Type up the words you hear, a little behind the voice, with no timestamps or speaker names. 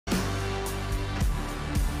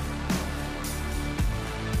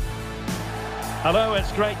Hello,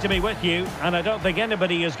 it's great to be with you, and I don't think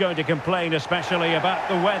anybody is going to complain, especially about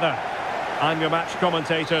the weather. I'm your match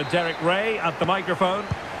commentator, Derek Ray, at the microphone,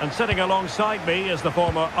 and sitting alongside me is the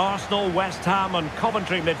former Arsenal, West Ham and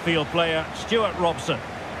Coventry midfield player, Stuart Robson.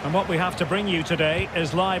 And what we have to bring you today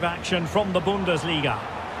is live action from the Bundesliga.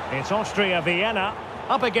 It's Austria Vienna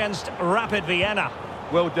up against Rapid Vienna.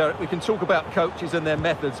 Well, Derek, we can talk about coaches and their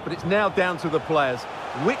methods, but it's now down to the players.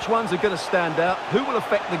 Which ones are going to stand out, who will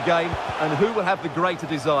affect the game, and who will have the greater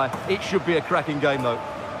desire? It should be a cracking game, though.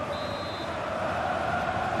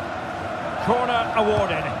 Corner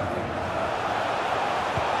awarded.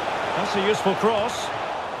 That's a useful cross.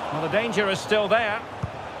 Well, the danger is still there.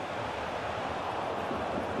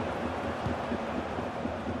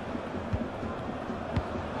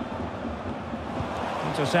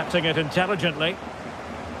 Intercepting it intelligently.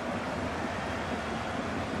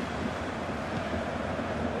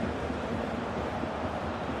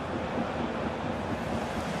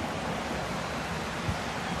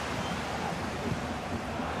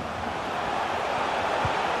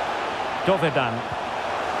 Dovedan.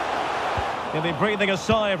 He'll be breathing a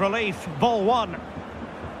sigh of relief. Ball one.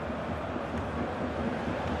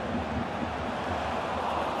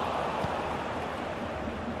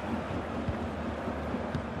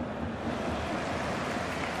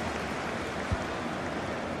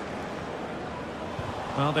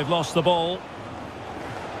 Well, they've lost the ball.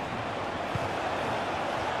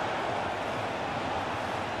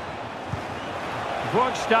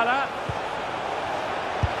 Burgstaller.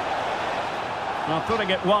 Well, putting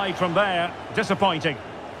it wide from there, disappointing.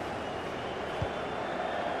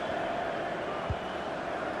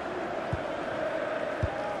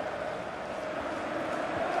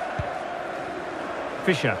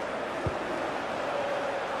 Fischer.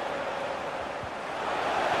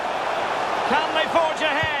 Can they forge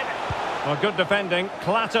ahead? Well, good defending,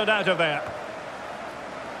 clattered out of there.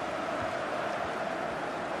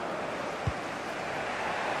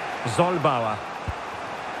 Zollbauer.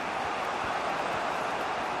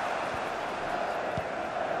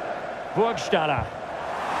 Burgstaller.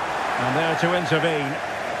 And there to intervene.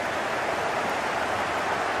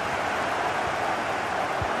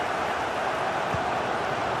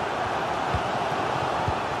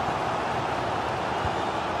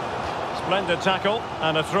 Splendid tackle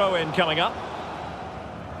and a throw-in coming up.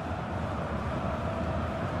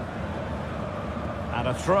 And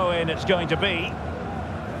a throw-in it's going to be.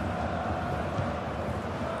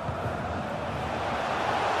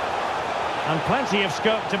 And plenty of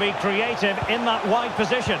scope to be creative in that wide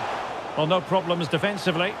position. Well, no problems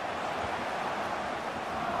defensively.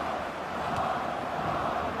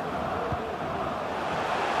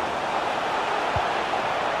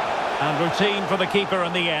 And routine for the keeper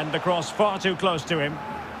in the end. The cross far too close to him.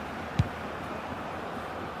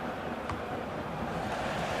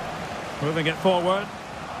 Moving it forward.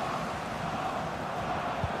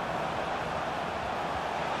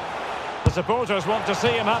 The supporters want to see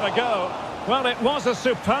him have a go. Well, it was a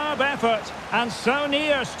superb effort, and so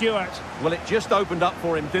near, Stuart. Well, it just opened up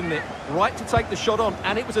for him, didn't it? Right to take the shot on,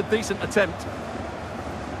 and it was a decent attempt. It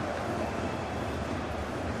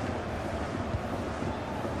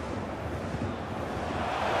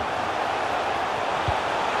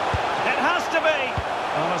has to be.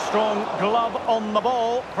 And a strong glove on the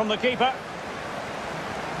ball from the keeper.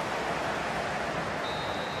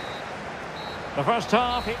 The first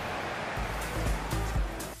half...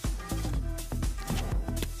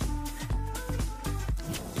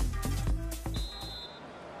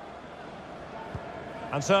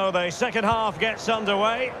 And so the second half gets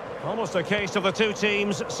underway. Almost a case of the two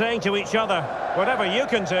teams saying to each other, whatever you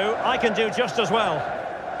can do, I can do just as well.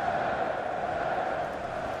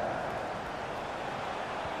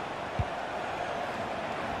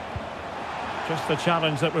 Just the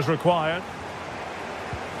challenge that was required.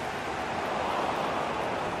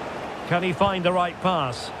 Can he find the right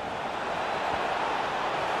pass?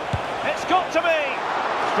 It's got to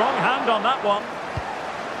be! Strong hand on that one.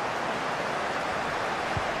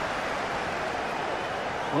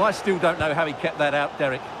 Well, I still don't know how he kept that out,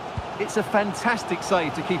 Derek. It's a fantastic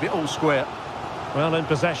save to keep it all square. Well, in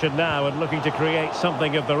possession now and looking to create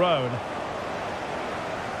something of their own.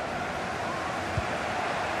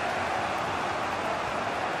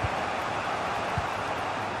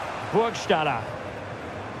 Burgstaller.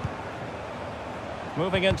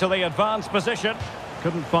 Moving into the advanced position.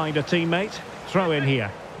 Couldn't find a teammate. Throw in here.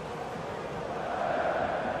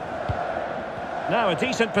 Now a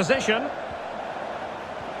decent position.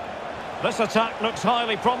 This attack looks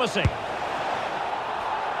highly promising.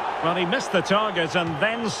 Well, he missed the target and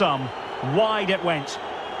then some. Wide it went.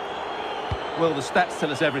 Well, the stats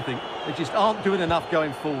tell us everything. They just aren't doing enough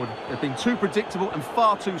going forward. They've been too predictable and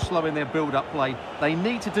far too slow in their build-up play. They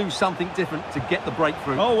need to do something different to get the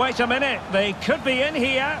breakthrough. Oh, wait a minute. They could be in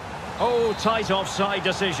here. Oh, tight offside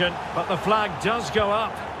decision, but the flag does go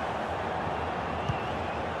up.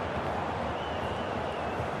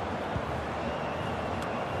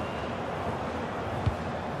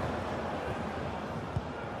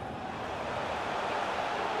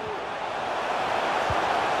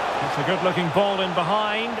 It's a good-looking ball in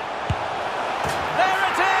behind. There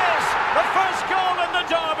it is! The first goal in the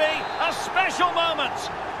derby. A special moment.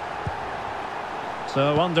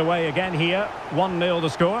 So underway again here. 1-0 the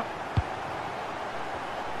score.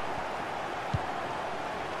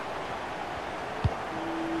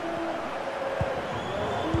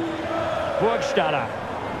 Burgstaller.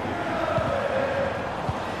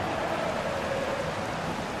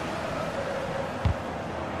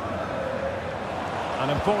 An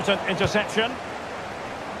important interception.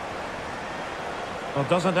 Well,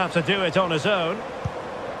 doesn't have to do it on his own.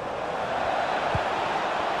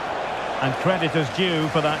 And credit is due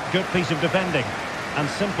for that good piece of defending. And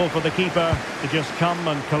simple for the keeper to just come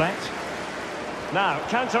and collect. Now,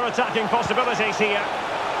 counter-attacking possibilities here.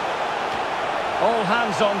 All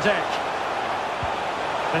hands on deck.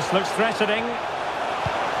 This looks threatening.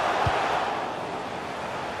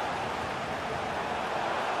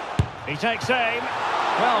 He takes aim.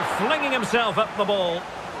 Well, flinging himself up the ball.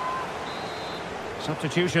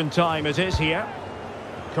 Substitution time it is here.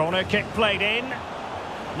 Corner kick played in.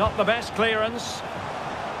 Not the best clearance.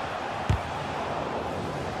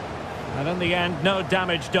 And in the end, no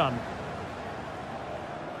damage done.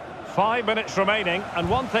 5 minutes remaining, and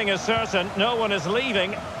one thing is certain, no one is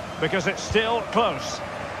leaving because it's still close.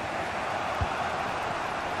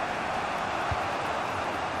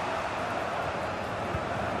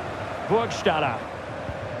 Burgstaller.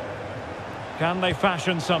 Can they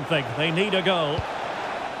fashion something? They need a goal.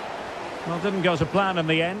 Well, didn't go to plan in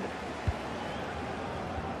the end.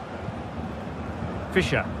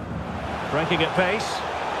 Fischer. Breaking at pace.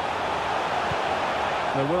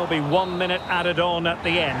 There will be 1 minute added on at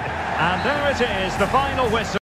the end. And there it is, the final whistle.